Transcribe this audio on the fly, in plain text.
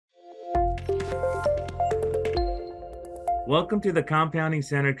Welcome to the Compounding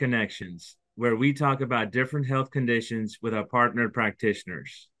Center Connections, where we talk about different health conditions with our partnered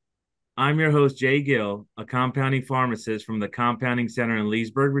practitioners. I'm your host, Jay Gill, a compounding pharmacist from the Compounding Center in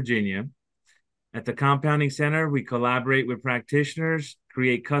Leesburg, Virginia. At the Compounding Center, we collaborate with practitioners,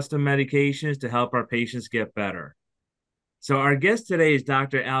 create custom medications to help our patients get better. So our guest today is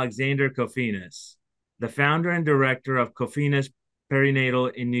Dr. Alexander Kofinas, the founder and director of Kofinas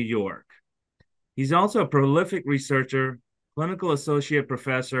Perinatal in New York. He's also a prolific researcher, clinical associate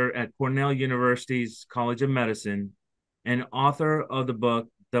professor at Cornell University's College of Medicine, and author of the book,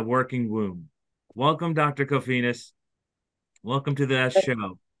 The Working Womb. Welcome, Dr. Kofinas. Welcome to the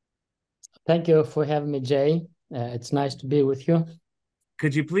show. Thank you for having me, Jay. It's nice to be with you.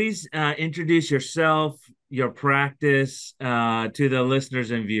 Could you please introduce yourself, your practice to the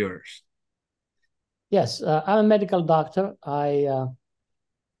listeners and viewers? Yes, I'm a medical doctor. I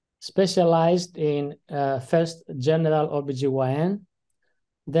specialized in first general OBGYN.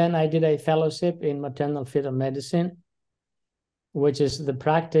 Then I did a fellowship in maternal fetal medicine, which is the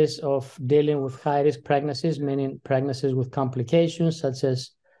practice of dealing with high-risk pregnancies, meaning pregnancies with complications such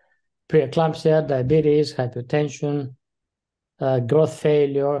as preeclampsia, diabetes, hypertension, growth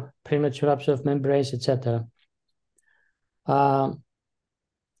failure, premature rupture of membranes, etc.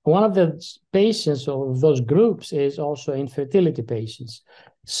 One of the patients of those groups is also infertility patients.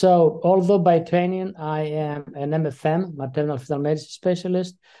 So although by training I am an MFM, maternal fetal medicine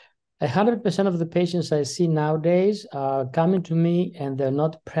specialist, 100% of the patients I see nowadays are coming to me and they're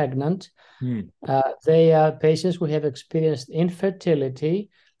not pregnant. They are patients who have experienced infertility.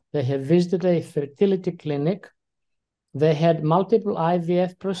 They have visited a fertility clinic. They had multiple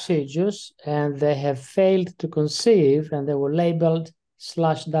IVF procedures and they have failed to conceive, and they were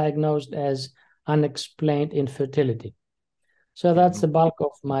labeled/diagnosed as unexplained infertility. So that's the bulk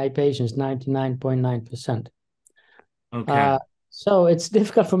of my patients, 99.9%. Okay. So it's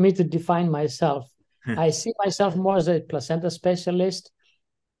difficult for me to define myself. I see myself more as a placenta specialist.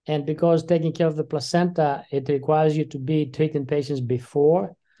 And because taking care of the placenta, it requires you to be treating patients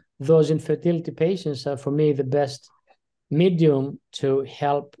before. Those infertility patients are, for me, the best medium to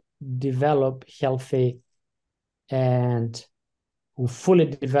help develop healthy and fully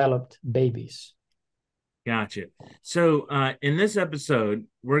developed babies. Gotcha. So in this episode,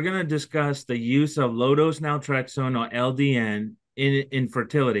 we're going to discuss the use of low-dose naltrexone or LDN in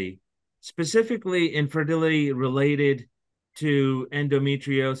infertility, specifically infertility related to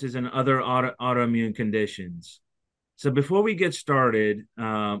endometriosis and other autoimmune conditions. So before we get started,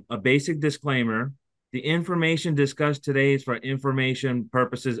 a basic disclaimer: the information discussed today is for information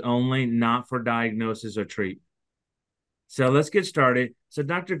purposes only, not for diagnosis or treatment. So let's get started. So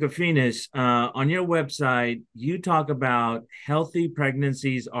Dr. Kofinas, on your website, you talk about healthy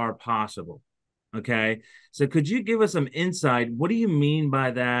pregnancies are possible. Okay. So could you give us some insight? What do you mean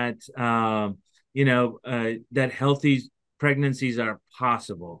by that, that healthy pregnancies are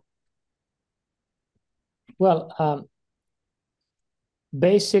possible? Well,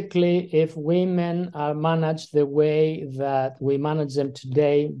 basically, if women are managed the way that we manage them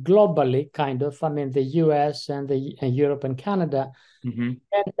today globally, kind of, I mean, the US and Europe and Canada, and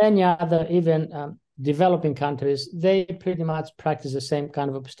many other even developing countries, they pretty much practice the same kind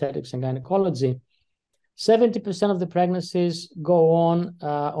of obstetrics and gynecology. 70% of the pregnancies go on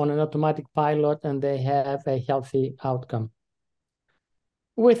an automatic pilot, and they have a healthy outcome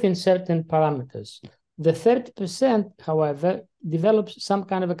within certain parameters. The 30%, however, develops some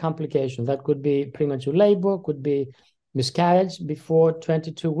kind of a complication. That could be premature labor, could be miscarriage before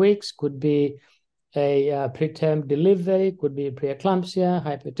 22 weeks, could be a preterm delivery, could be preeclampsia,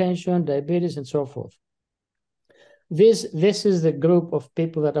 hypertension, diabetes, and so forth. This is the group of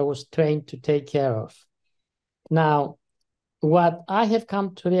people that I was trained to take care of. Now, what I have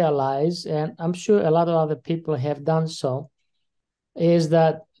come to realize, and I'm sure a lot of other people have done so, is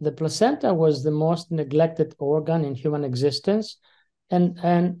that the placenta was the most neglected organ in human existence.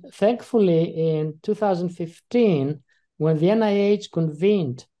 And thankfully, in 2015, when the NIH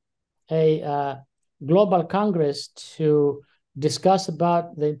convened a global congress to discuss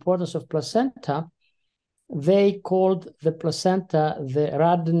about the importance of placenta, they called the placenta the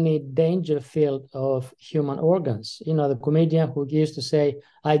Rodney Dangerfield of human organs. You know, the comedian who used to say,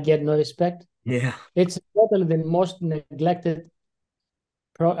 "I get no respect." Yeah. It's totally the most neglected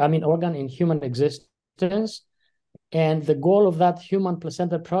organ in human existence. And the goal of that human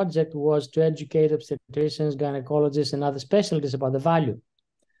placenta project was to educate obstetricians, gynecologists, and other specialties about the value.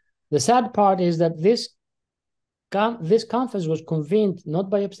 The sad part is that this conference was convened not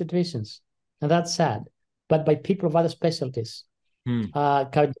by obstetricians, and that's sad, but by people of other specialties.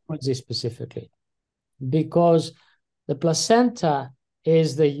 cardiology specifically, because the placenta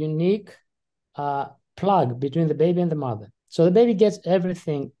is the unique plug between the baby and the mother. So the baby gets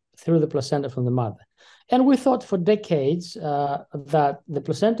everything through the placenta from the mother. And we thought for decades that the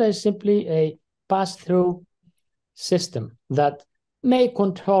placenta is simply a pass-through system that may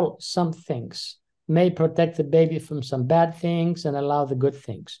control some things, may protect the baby from some bad things and allow the good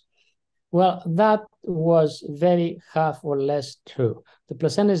things. Well, that was very half or less true. The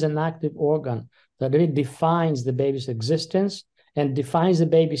placenta is an active organ that really defines the baby's existence and defines the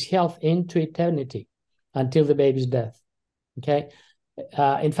baby's health into eternity until the baby's death. Okay.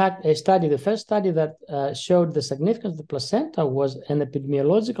 In fact, the first study that showed the significance of the placenta was an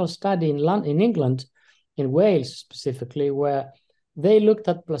epidemiological study in England, in Wales specifically, where they looked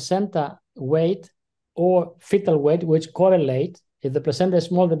at placenta weight or fetal weight, which correlate. If the placenta is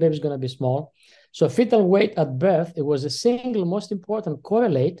small, the baby is going to be small. So fetal weight at birth, it was the single most important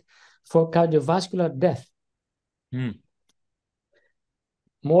correlate for cardiovascular death.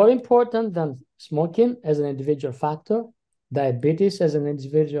 More important than smoking as an individual factor, diabetes as an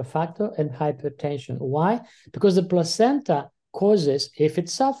individual factor, and hypertension. Why? Because the placenta causes, if it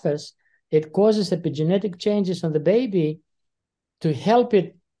suffers, it causes epigenetic changes on the baby to help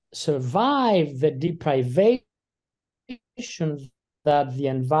it survive the deprivation that the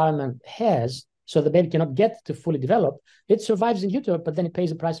environment has, so the baby cannot get to fully develop. It survives in utero, but then it pays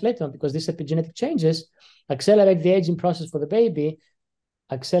the price later on because these epigenetic changes accelerate the aging process for the baby,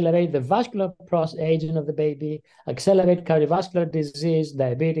 accelerate the vascular aging of the baby, accelerate cardiovascular disease,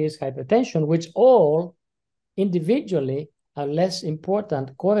 diabetes, hypertension, which all individually are less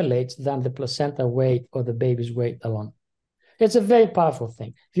important correlates than the placenta weight or the baby's weight alone. It's a very powerful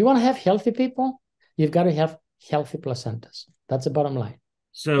thing. If you want to have healthy people, you've got to have healthy placentas. That's the bottom line.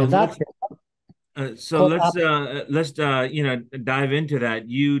 So let's dive into that.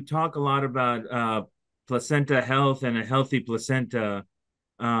 You talk a lot about placenta health and a healthy placenta.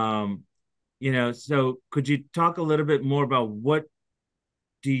 So could you talk a little bit more about what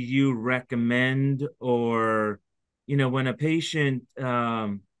do you recommend, or when a patient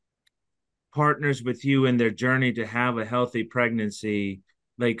partners with you in their journey to have a healthy pregnancy,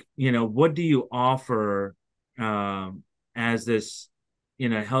 what do you offer as this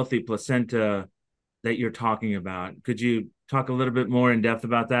healthy placenta that you're talking about? Could you talk a little bit more in depth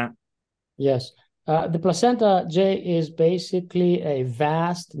about that? Yes. The placenta, Jay, is basically a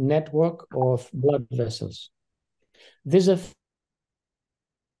vast network of blood vessels. These are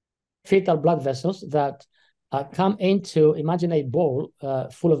fetal blood vessels that come into, imagine a bowl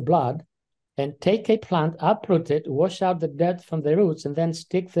full of blood, and take a plant, uproot it, wash out the dirt from the roots, and then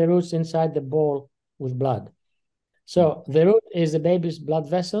stick the roots inside the bowl with blood. So the root is the baby's blood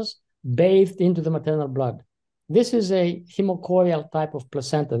vessels bathed into the maternal blood. This is a hemochorial type of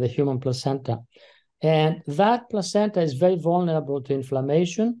placenta, the human placenta. And that placenta is very vulnerable to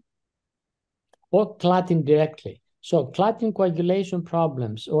inflammation or clotting directly. So clotting coagulation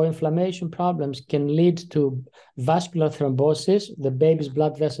problems or inflammation problems can lead to vascular thrombosis. The baby's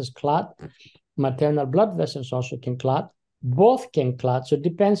blood vessels clot. Maternal blood vessels also can clot. Both can clot. So it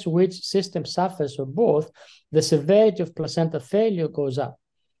depends which system suffers or both. The severity of placenta failure goes up.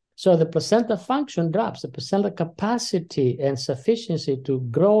 So the placenta function drops. The placenta capacity and sufficiency to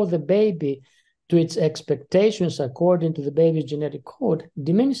grow the baby to its expectations according to the baby's genetic code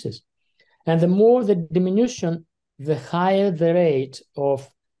diminishes. And the more the diminution, the higher the rate of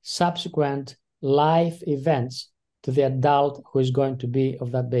subsequent life events to the adult who is going to be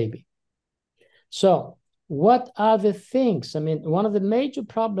of that baby. So what are the things? I mean, one of the major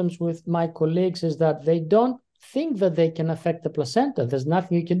problems with my colleagues is that they don't think that they can affect the placenta. There's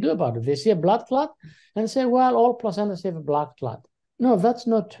nothing you can do about it. They see a blood clot and say, well, all placentas have a blood clot. No, that's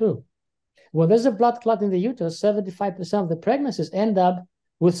not true. When there's a blood clot in the uterus, 75% of the pregnancies end up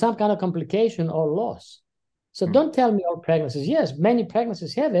with some kind of complication or loss. So don't tell me all pregnancies. Yes, many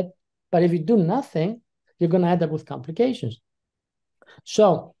pregnancies have it, but if you do nothing, you're going to end up with complications.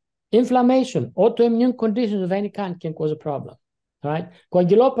 So inflammation, autoimmune conditions of any kind can cause a problem, right?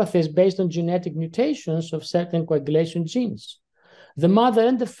 Coagulopathy is based on genetic mutations of certain coagulation genes. The mother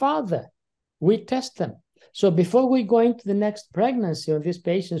and the father, we test them. So before we go into the next pregnancy of these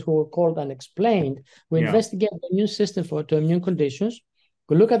patients who were called unexplained, we investigate the immune system for autoimmune conditions.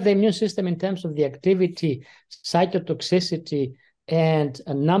 We look at the immune system in terms of the activity, cytotoxicity, and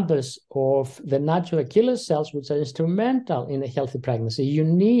numbers of the natural killer cells, which are instrumental in a healthy pregnancy. You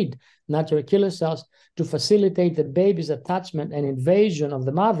need natural killer cells to facilitate the baby's attachment and invasion of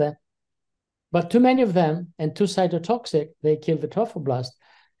the mother. But too many of them and too cytotoxic, they kill the trophoblast.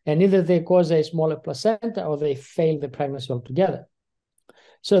 And either they cause a smaller placenta or they fail the pregnancy altogether.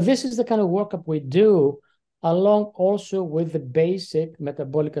 So this is the kind of workup we do, along also with the basic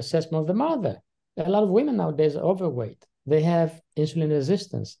metabolic assessment of the mother. A lot of women nowadays are overweight. They have insulin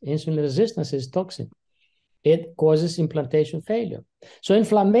resistance. Insulin resistance is toxin. It causes implantation failure. So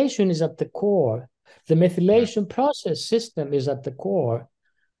inflammation is at the core. The methylation process system is at the core.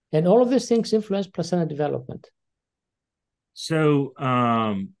 And all of these things influence placenta development. So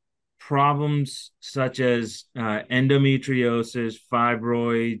problems such as endometriosis,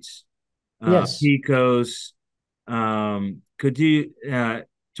 fibroids, Yes. PCOS, could you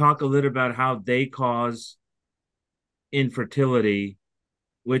talk a little about how they cause infertility,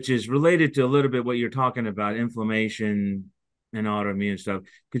 which is related to a little bit what you're talking about, inflammation and autoimmune stuff.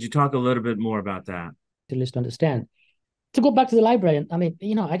 Could you talk a little bit more about that? To understand. To go back to the library, I mean,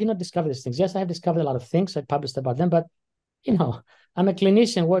 I did not discover these things. Yes, I have discovered a lot of things. I published about them, but, I'm a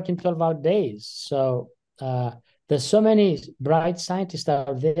clinician working 12-hour days. So there's so many bright scientists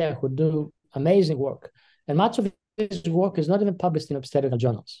out there who do amazing work. And much of this work is not even published in obstetrical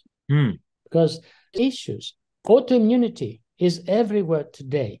journals because issues. Autoimmunity is everywhere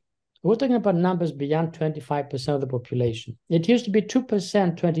today. We're talking about numbers beyond 25% of the population. It used to be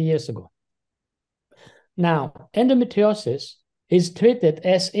 2% 20 years ago. Now, endometriosis is treated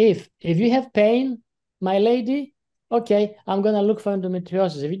as if you have pain, my lady, okay, I'm going to look for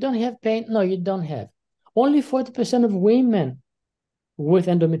endometriosis. If you don't have pain, no, you don't have. Only 40% of women with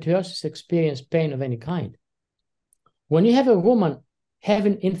endometriosis experience pain of any kind. When you have a woman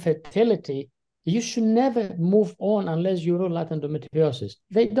having infertility, you should never move on unless you rule out endometriosis.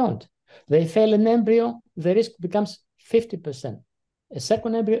 They don't. They fail an embryo, the risk becomes 50%. A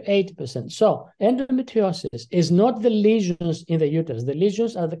second embryo, 80%. So endometriosis is not the lesions in the uterus. The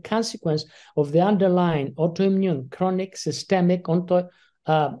lesions are the consequence of the underlying autoimmune, chronic, systemic, autoimmune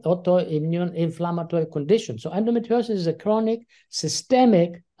inflammatory condition. So endometriosis is a chronic,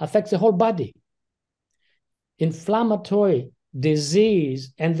 systemic, affects the whole body. Inflammatory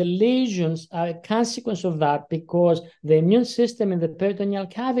disease, and the lesions are a consequence of that because the immune system in the peritoneal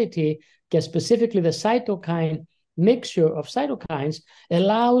cavity, specifically the cytokine mixture of cytokines,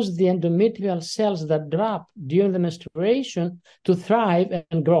 allows the endometrial cells that drop during the menstruation to thrive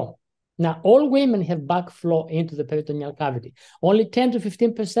and grow. Now, all women have backflow into the peritoneal cavity. Only 10 to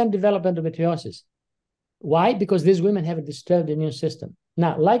 15% develop endometriosis. Why? Because these women have a disturbed immune system.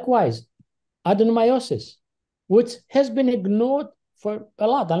 Now, likewise, adenomyosis, which has been ignored for a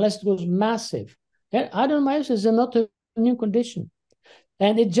lot, unless it was massive. And adenomyosis is an autoimmune condition.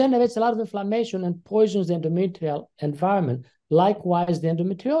 And it generates a lot of inflammation and poisons the endometrial environment. Likewise, the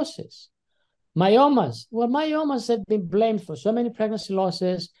endometriosis. Myomas. Well, myomas have been blamed for so many pregnancy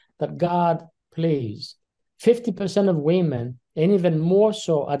losses that, God, please, 50% of women, and even more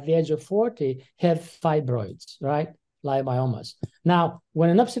so at the age of 40, have fibroids, right? Leiomyomas. Now, when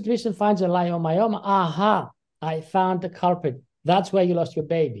an obstetrician finds a leiomyoma, aha, I found the culprit. That's where you lost your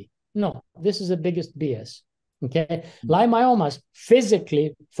baby. No, this is the biggest BS. Okay, leiomyomas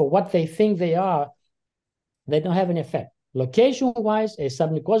physically, for what they think they are, they don't have any effect. Location-wise, a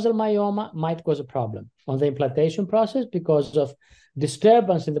submucosal myoma might cause a problem on the implantation process because of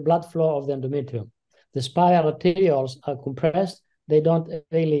disturbance in the blood flow of the endometrium. The spiral arterioles are compressed. They don't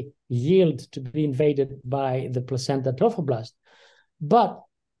really yield to be invaded by the placenta trophoblast. But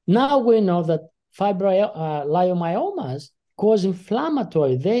now we know that leiomyomas cause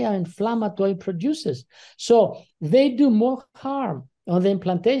inflammatory. They are inflammatory producers. So they do more harm on the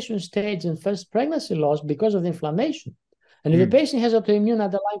implantation stage in first pregnancy loss because of the inflammation. And if the patient has autoimmune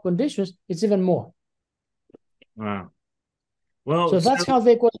underlying conditions, it's even more. Wow. Well, so that's how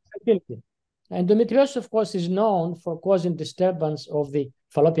they cause infertility. Endometriosis, of course, is known for causing disturbance of the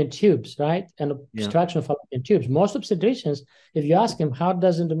fallopian tubes, right? And obstruction of fallopian tubes. Most obstetricians, if you ask them, how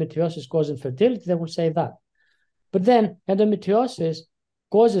does endometriosis cause infertility, they will say that. But then endometriosis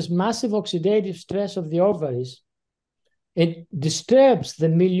causes massive oxidative stress of the ovaries. It disturbs the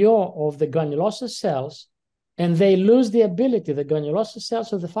milieu of the granulosa cells, and they lose the ability, the granulosa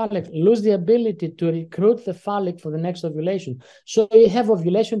cells of the follicle lose the ability to recruit the follicle for the next ovulation. So you have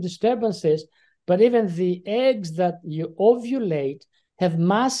ovulation disturbances, but even the eggs that you ovulate have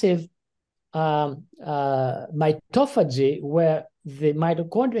massive mitophagy, where the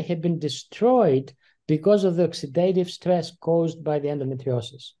mitochondria have been destroyed because of the oxidative stress caused by the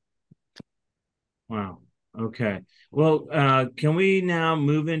endometriosis. Wow. Okay. Well, can we now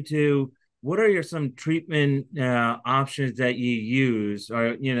move into what are some treatment options that you use,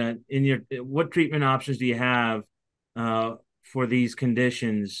 or what treatment options do you have for these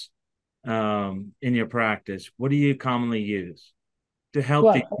conditions in your practice? What do you commonly use to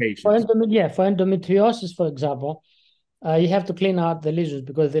help these patients? For endometriosis, for example, you have to clean out the lesions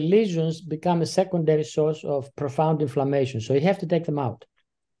because the lesions become a secondary source of profound inflammation. So you have to take them out.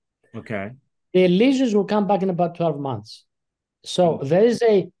 Okay. The lesions will come back in about 12 months. So there is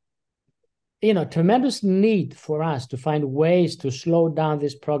a tremendous need for us to find ways to slow down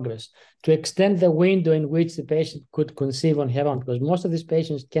this progress, to extend the window in which the patient could conceive on her own, because most of these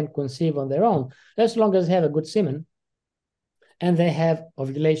patients can't conceive on their own, as long as they have a good semen and they have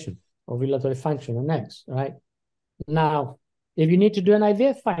ovulatory function on eggs, right? Now, if you need to do an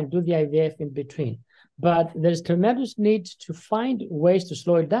IVF, fine, do the IVF in between. But there's tremendous need to find ways to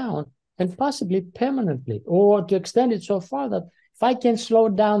slow it down and possibly permanently, or to extend it so far that if I can slow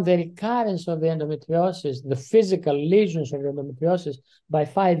down the recurrence of the endometriosis, the physical lesions of the endometriosis by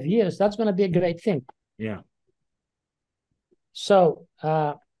 5 years, that's going to be a great thing. Yeah. So,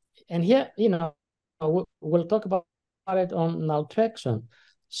 and here, we'll talk about it on naltrexone.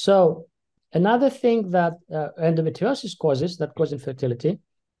 So, another thing that endometriosis causes, that causes infertility,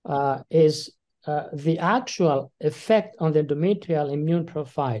 is the actual effect on the endometrial immune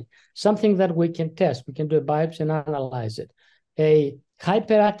profile, something that we can test. We can do a biopsy and analyze it. A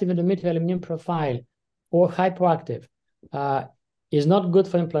hyperactive endometrial immune profile or hypoactive is not good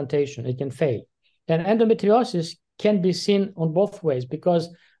for implantation. It can fail. And endometriosis can be seen on both ways because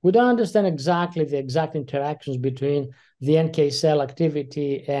we don't understand exactly the exact interactions between the NK cell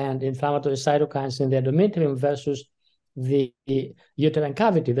activity and inflammatory cytokines in the endometrium versus the uterine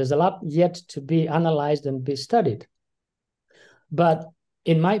cavity. There's a lot yet to be analyzed and be studied. But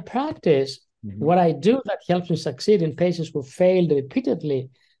in my practice, what I do that helps me succeed in patients who failed repeatedly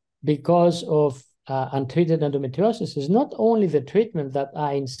because of untreated endometriosis is not only the treatment that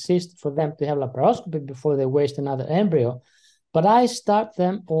I insist for them to have laparoscopy before they waste another embryo, but I start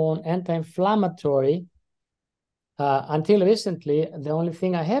them on anti-inflammatory. Until recently, the only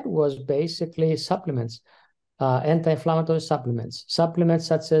thing I had was basically supplements, anti-inflammatory supplements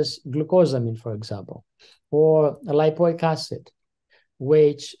such as glucosamine, for example, or lipoic acid,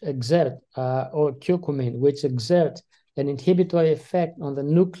 which exert, or curcumin, which exert an inhibitory effect on the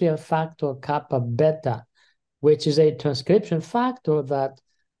nuclear factor kappa beta, which is a transcription factor that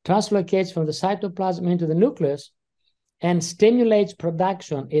translocates from the cytoplasm into the nucleus and stimulates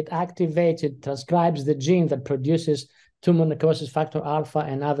production. It activates, it transcribes the gene that produces tumor necrosis factor alpha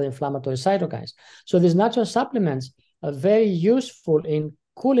and other inflammatory cytokines. So these natural supplements are very useful in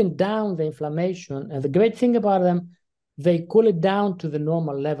cooling down the inflammation. And the great thing about them, they cool it down to the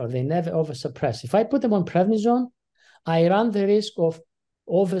normal level. They never oversuppress. If I put them on prednisone, I run the risk of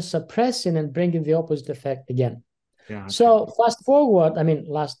oversuppressing and bringing the opposite effect again. Yeah, okay. So fast forward, I mean,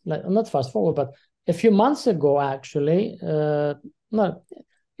 not fast forward, but a few months ago, actually, maybe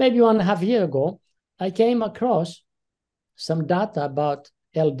 1.5 years ago, I came across some data about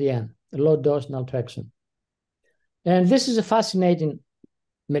LDN, low-dose naltrexone. And this is a fascinating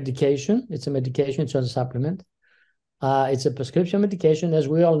medication. It's a medication, it's not a supplement. It's a prescription medication. As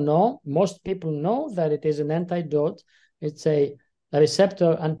we all know, most people know that it is an antidote. It's a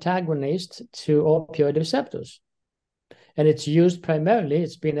receptor antagonist to opioid receptors. And it's used primarily,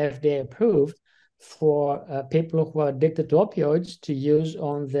 it's been FDA approved for people who are addicted to opioids to use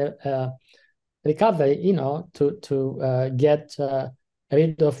on their recovery, to get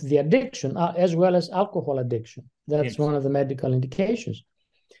rid of the addiction, as well as alcohol addiction. That's one of the medical indications.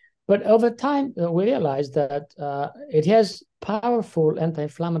 But over time, we realized that it has powerful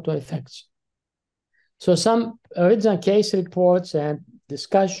anti-inflammatory effects. So some original case reports and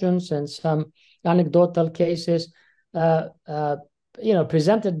discussions and some anecdotal cases,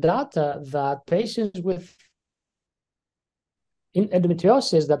 presented data that patients with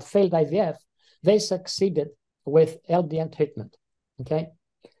endometriosis that failed IVF, they succeeded with LDN treatment. Okay.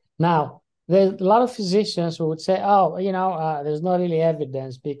 Now, there's a lot of physicians who would say, there's not really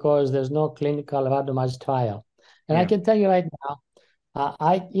evidence because there's no clinical randomized trial. And I can tell you right now,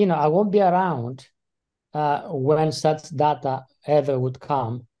 I won't be around when such data ever would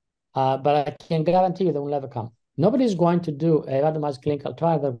come, but I can guarantee you they will never come. Nobody's going to do a randomized clinical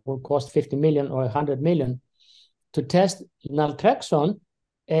trial that will cost 50 million or 100 million to test naltrexone,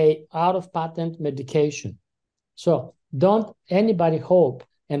 a out-of-patent medication. So don't anybody hope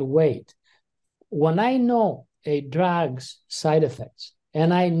and wait. When I know a drug's side effects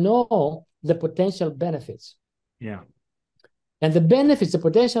and I know the potential benefits, and the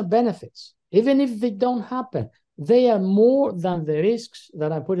potential benefits, even if they don't happen, they are more than the risks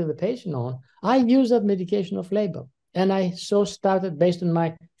that I'm putting the patient on, I use that medication off-label. And I started, based on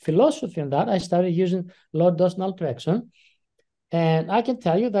my philosophy on that, I started using low-dose naltrexone. And I can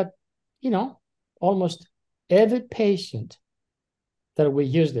tell you that, almost every patient that we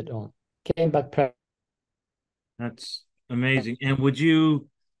used it on came back pregnant. Amazing. And would you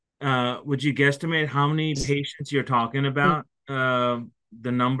guesstimate how many patients you're talking about?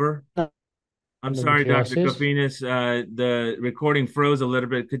 The number? I'm sorry, Dr. Endometriosis. Kofinas, the recording froze a little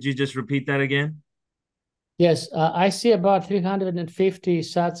bit. Could you just repeat that again? Yes, I see about 350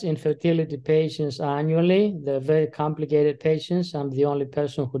 such infertility patients annually. They're very complicated patients. I'm the only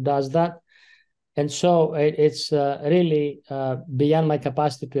person who does that. And so it's really beyond my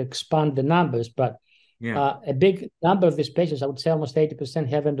capacity to expand the numbers. But a big number of these patients, I would say almost 80%,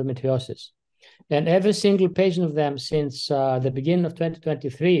 have endometriosis. And every single patient of them since the beginning of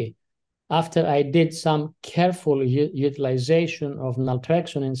 2023, after I did some careful utilization of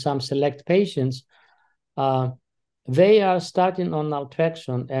naltrexone in some select patients, they are starting on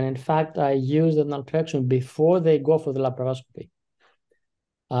naltrexone. And in fact, I use the naltrexone before they go for the laparoscopy.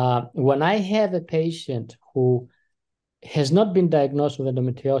 When I have a patient who has not been diagnosed with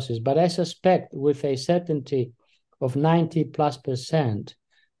endometriosis, but I suspect with a certainty of 90+%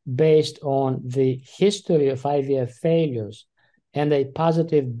 based on the history of IVF failures and a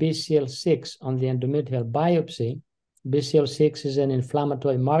positive BCL6 on the endometrial biopsy. BCL6 is an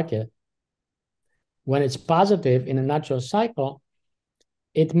inflammatory marker. When it's positive in a natural cycle,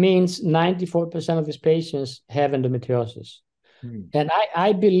 it means 94% of these patients have endometriosis. And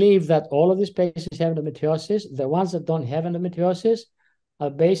I believe that all of these patients have endometriosis. The ones that don't have endometriosis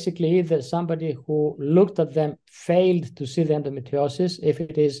are basically either somebody who looked at them, failed to see the endometriosis, if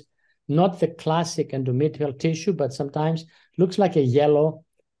it is not the classic endometrial tissue, but sometimes looks like a yellow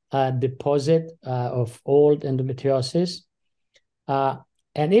deposit of old endometriosis.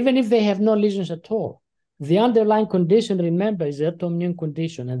 And even if they have no lesions at all, the underlying condition, remember, is an autoimmune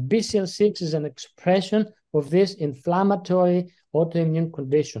condition. And BCL6 is an expression of this inflammatory autoimmune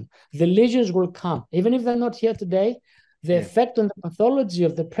condition. The lesions will come. Even if they're not here today, the effect on the pathology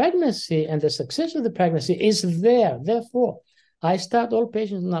of the pregnancy and the success of the pregnancy is there. Therefore, I start all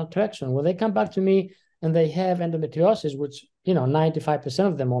patients on naltrexone. When they come back to me and they have endometriosis, which, 95%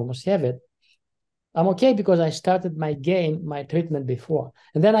 of them almost have it, I'm okay because I started my treatment before.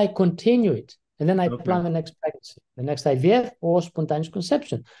 And then I continue it. And then I plan the next pregnancy, the next IVF or spontaneous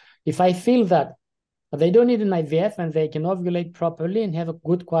conception. If I feel that they don't need an IVF and they can ovulate properly and have a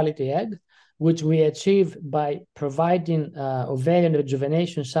good quality egg, which we achieve by providing ovarian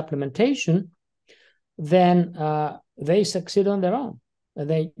rejuvenation supplementation, then they succeed on their own.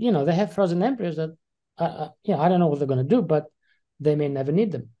 They have frozen embryos that, I don't know what they're going to do, but they may never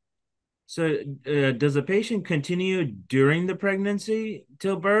need them. So does the patient continue during the pregnancy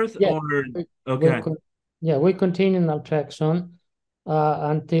till birth? Yeah, we continue naltrexone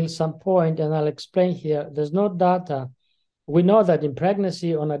until some point, and I'll explain here. There's no data. We know that in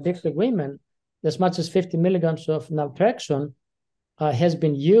pregnancy on addicted women, as much as 50 milligrams of naltrexone has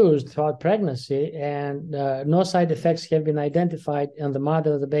been used throughout pregnancy, and no side effects have been identified in the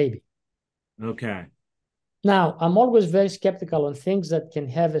mother of the baby. Okay. Now, I'm always very skeptical on things that can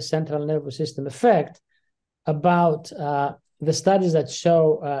have a central nervous system effect about the studies that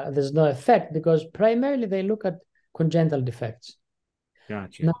show there's no effect, because primarily they look at congenital defects.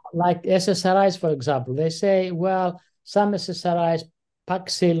 Gotcha. Now, like SSRIs, for example, they say, well, some SSRIs,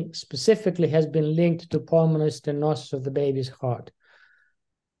 Paxil specifically, has been linked to pulmonary stenosis of the baby's heart.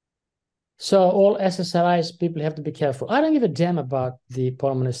 So all SSRIs, people have to be careful. I don't give a damn about the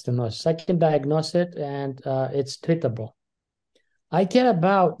pulmonary stenosis. I can diagnose it and it's treatable. I care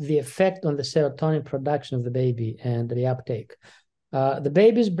about the effect on the serotonin production of the baby and the uptake. The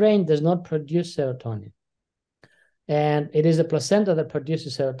baby's brain does not produce serotonin. And it is the placenta that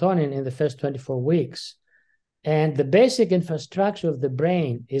produces serotonin in the first 24 weeks. And the basic infrastructure of the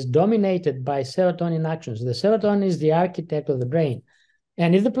brain is dominated by serotonin actions. The serotonin is the architect of the brain.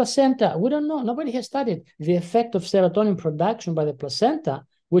 And if the placenta, we don't know, nobody has studied the effect of serotonin production by the placenta,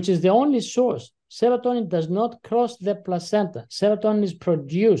 which is the only source. Serotonin does not cross the placenta. Serotonin is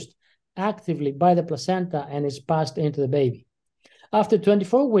produced actively by the placenta and is passed into the baby. After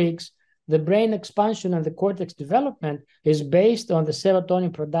 24 weeks, the brain expansion and the cortex development is based on the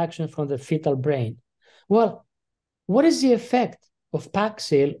serotonin production from the fetal brain. Well, what is the effect of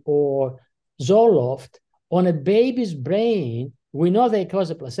Paxil or Zoloft on a baby's brain? We know they cross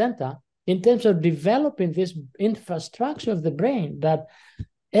the placenta in terms of developing this infrastructure of the brain that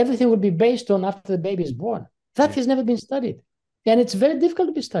everything will be based on after the baby is born. That has never been studied. And it's very difficult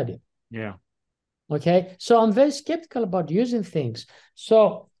to be studied. Yeah. Okay. So I'm very skeptical about using things.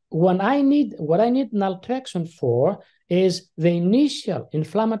 So what I need naltrexone for is the initial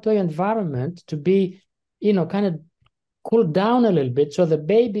inflammatory environment to be, kind of cool down a little bit so the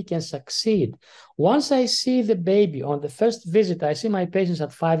baby can succeed. Once I see the baby on the first visit, I see my patients at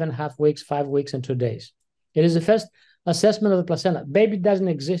 5.5 weeks, 5 weeks and 2 days. It is the first assessment of the placenta. Baby doesn't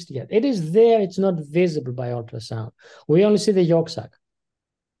exist yet. It is there. It's not visible by ultrasound. We only see the yolk sac,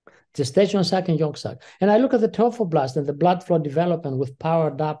 gestation sac and yolk sac. And I look at the trophoblast and the blood flow development with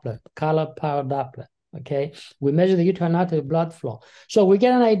power Doppler, color power Doppler. Okay, we measure the uterine artery blood flow. So we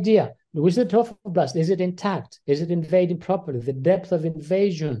get an idea. With the trophoblast, is it intact? Is it invading properly? The depth of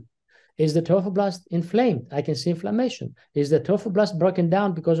invasion. Is the trophoblast inflamed? I can see inflammation. Is the trophoblast broken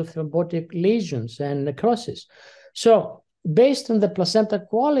down because of thrombotic lesions and necrosis? So based on the placenta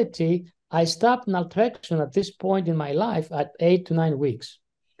quality, I stopped naltrexone at this point in my life at 8 to 9 weeks.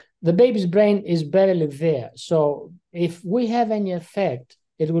 The baby's brain is barely there. So if we have any effect,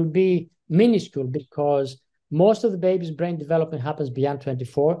 it will be minuscule because most of the baby's brain development happens beyond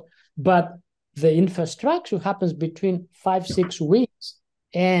 24, but the infrastructure happens between 5-6 weeks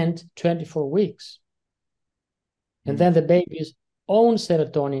and 24 weeks. And then the baby's own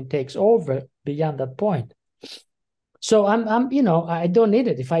serotonin takes over beyond that point. So I'm I don't need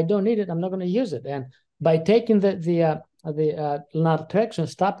it. If I don't need it, I'm not going to use it. And by taking the naltrexone,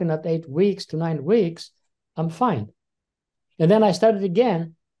 stopping at 8 weeks to 9 weeks, I'm fine. And then I started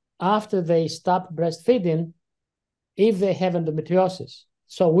again after they stopped breastfeeding if they have endometriosis.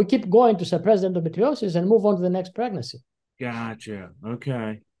 So we keep going to suppress endometriosis and move on to the next pregnancy. Gotcha.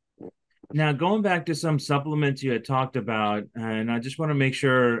 Okay. Now, going back to some supplements you had talked about, and I just want to make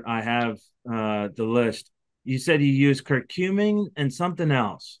sure I have the list. You said you use curcumin and something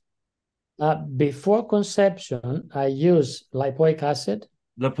else. Before conception, I use lipoic acid.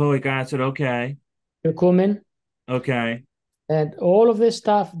 Lipoic acid, okay. Curcumin. Okay. And all of this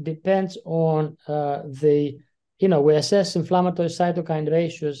stuff depends on we assess inflammatory cytokine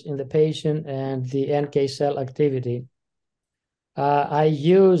ratios in the patient and the NK cell activity. I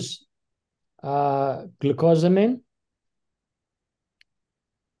use glucosamine,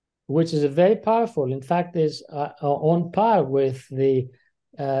 which is very powerful. In fact, is on par with the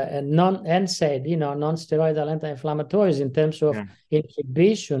non-NSAID, non-steroidal anti-inflammatories in terms of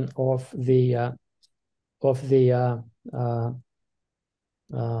inhibition of the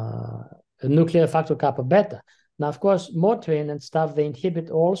nuclear factor kappa beta. Now, of course, Motrin and stuff, they inhibit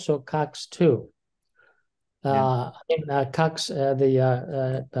also COX-2. COX,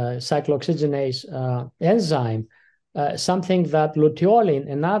 the cyclooxygenase enzyme, something that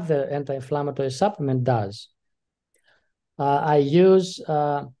luteolin, another anti-inflammatory supplement, does. I use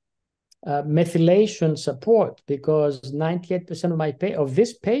methylation support because 98% of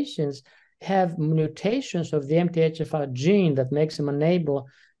these patients have mutations of the MTHFR gene that makes them unable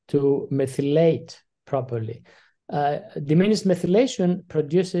to methylate properly. Diminished methylation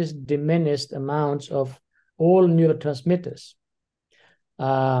produces diminished amounts of all neurotransmitters.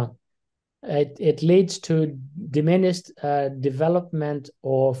 It leads to diminished development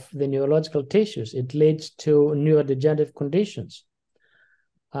of the neurological tissues. It leads to neurodegenerative conditions.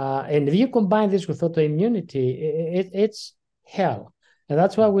 And if you combine this with autoimmunity, it's hell. And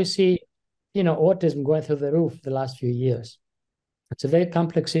that's why we see, autism going through the roof the last few years. It's a very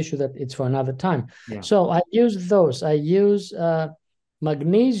complex issue that it's for another time. Yeah. So I use those. I use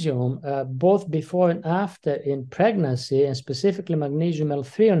magnesium both before and after in pregnancy, and specifically magnesium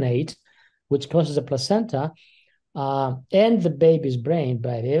L-threonate, which causes a placenta, and the baby's brain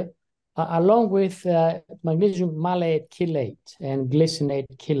barrier, along with magnesium malate chelate and glycinate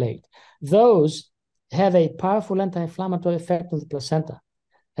chelate. Those have a powerful anti-inflammatory effect on the placenta.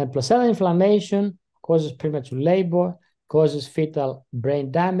 And placental inflammation causes premature labor, causes fetal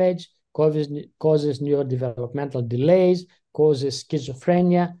brain damage, causes neurodevelopmental delays, causes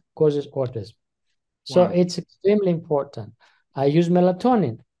schizophrenia, causes autism. So it's extremely important. I use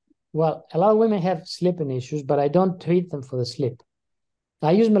melatonin. Well, a lot of women have sleeping issues, but I don't treat them for the sleep.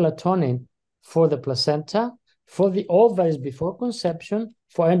 I use melatonin for the placenta, for the ovaries before conception,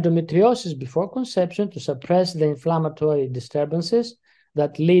 for endometriosis before conception to suppress the inflammatory disturbances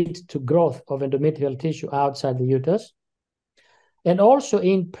that lead to growth of endometrial tissue outside the uterus. And also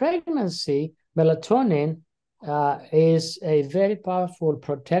in pregnancy, melatonin is a very powerful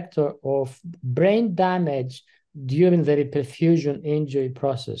protector of brain damage during the reperfusion injury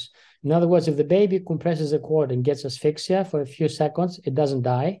process. In other words, if the baby compresses a cord and gets asphyxia for a few seconds, it doesn't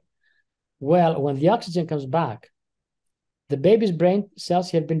die. Well, when the oxygen comes back, the baby's brain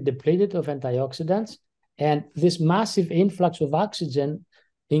cells have been depleted of antioxidants, and this massive influx of oxygen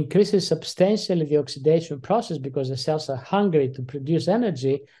increases substantially the oxidation process because the cells are hungry to produce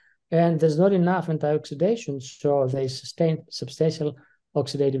energy, and there's not enough antioxidation, so they sustain substantial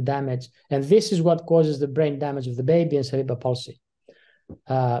oxidative damage. And this is what causes the brain damage of the baby and cerebral palsy.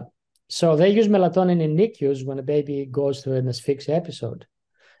 So they use melatonin in NICUs when a baby goes through an asphyxia episode.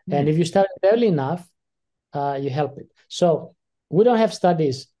 And if you start early enough, you help it. So we don't have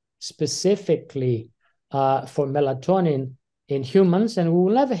studies specifically for melatonin in humans, and we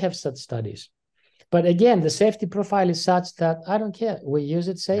will never have such studies. But again, the safety profile is such that I don't care. We use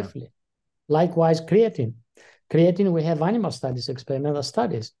it safely. Yeah. Likewise, creatine. Creatine, we have animal studies, experimental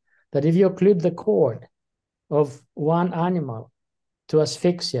studies, that if you occlude the cord of one animal to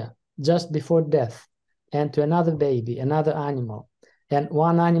asphyxia just before death, and to another baby, another animal, and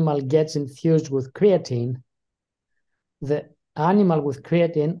one animal gets infused with creatine, the animal with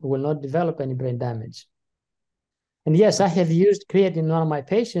creatine will not develop any brain damage. And yes, I have used creatine in one of my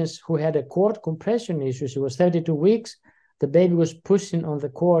patients who had a cord compression issue. She was 32 weeks. The baby was pushing on the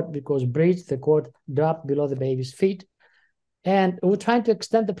cord because breached, the cord dropped below the baby's feet. And we were trying to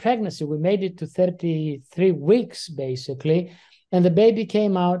extend the pregnancy. We made it to 33 weeks, basically. And the baby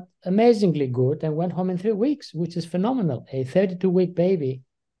came out amazingly good and went home in 3 weeks, which is phenomenal. A 32-week baby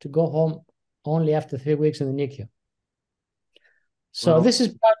to go home only after 3 weeks in the NICU. So this is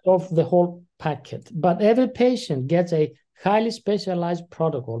part of the whole packet. But every patient gets a highly specialized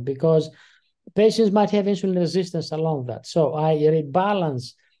protocol because patients might have insulin resistance along that. So I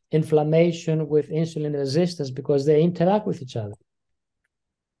rebalance inflammation with insulin resistance because they interact with each other.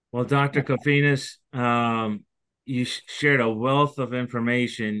 Well, Dr. Kofinas, you shared a wealth of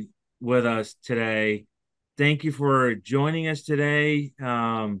information with us today. Thank you for joining us today.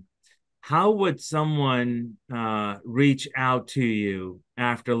 How would someone reach out to you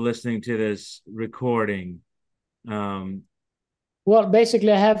after listening to this recording? Well,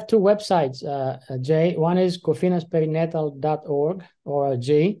 basically, I have two websites, Jay. One is kofinasperinatal.org.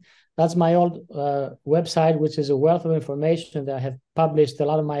 That's my old website, which is a wealth of information that I have published a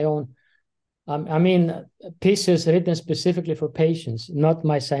lot of my own, pieces written specifically for patients, not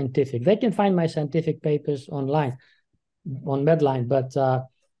my scientific. They can find my scientific papers online on Medline, but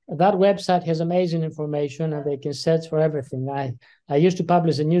that website has amazing information and they can search for everything. I used to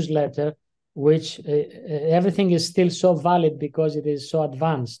publish a newsletter, which everything is still so valid because it is so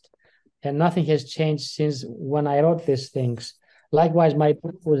advanced and nothing has changed since when I wrote these things. Likewise, my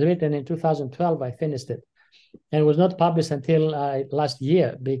book was written in 2012. I finished it and was not published until last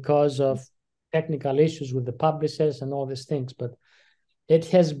year because of technical issues with the publishers and all these things. But it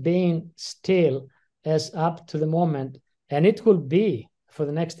has been still as up to the moment, and it will be for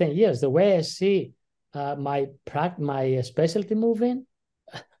the next 10 years. The way I see my specialty moving,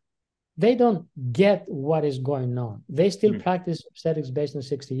 they don't get what is going on. They still practice obstetrics based on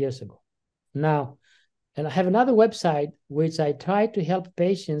 60 years ago. Now, and I have another website which I try to help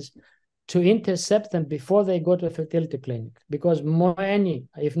patients to intercept them before they go to a fertility clinic, because many,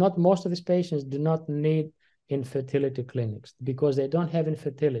 if not most of these patients do not need infertility clinics because they don't have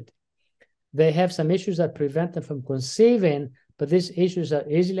infertility. They have some issues that prevent them from conceiving, but these issues are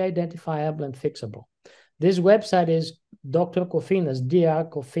easily identifiable and fixable. This website is Dr. Kofinas,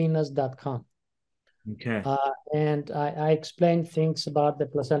 drkofinas.com. Okay. And I explain things about the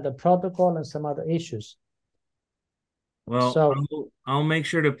placenta protocol and some other issues. Well, so I'll make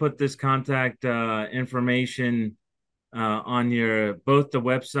sure to put this contact information on both the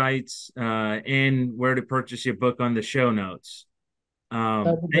websites and where to purchase your book on the show notes.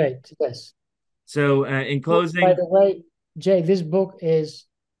 That would be great. Yes. So in closing, by the way, Jay, this book is,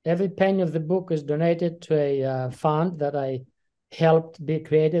 every penny of the book is donated to a fund that I helped be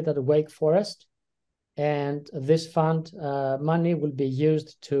created at Wake Forest. And this fund money will be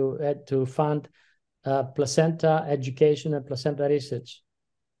used to fund placenta education and placenta research.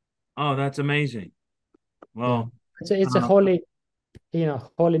 Oh, that's amazing. Well, yeah. It's a holy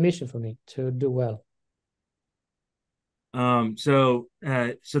mission for me to do well. So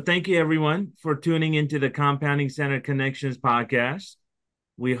thank you everyone for tuning into the Compounding Center Connections podcast.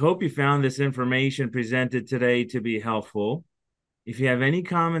 We hope you found this information presented today to be helpful. If you have any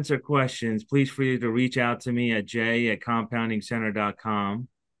comments or questions, please feel free to reach out to me at jay@compoundingcenter.com.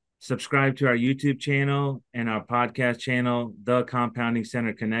 Subscribe to our YouTube channel and our podcast channel, The Compounding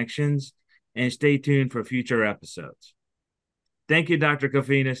Center Connections, and stay tuned for future episodes. Thank you, Dr.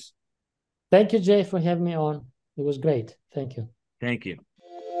 Kofinas. Thank you, Jay, for having me on. It was great. Thank you. Thank you.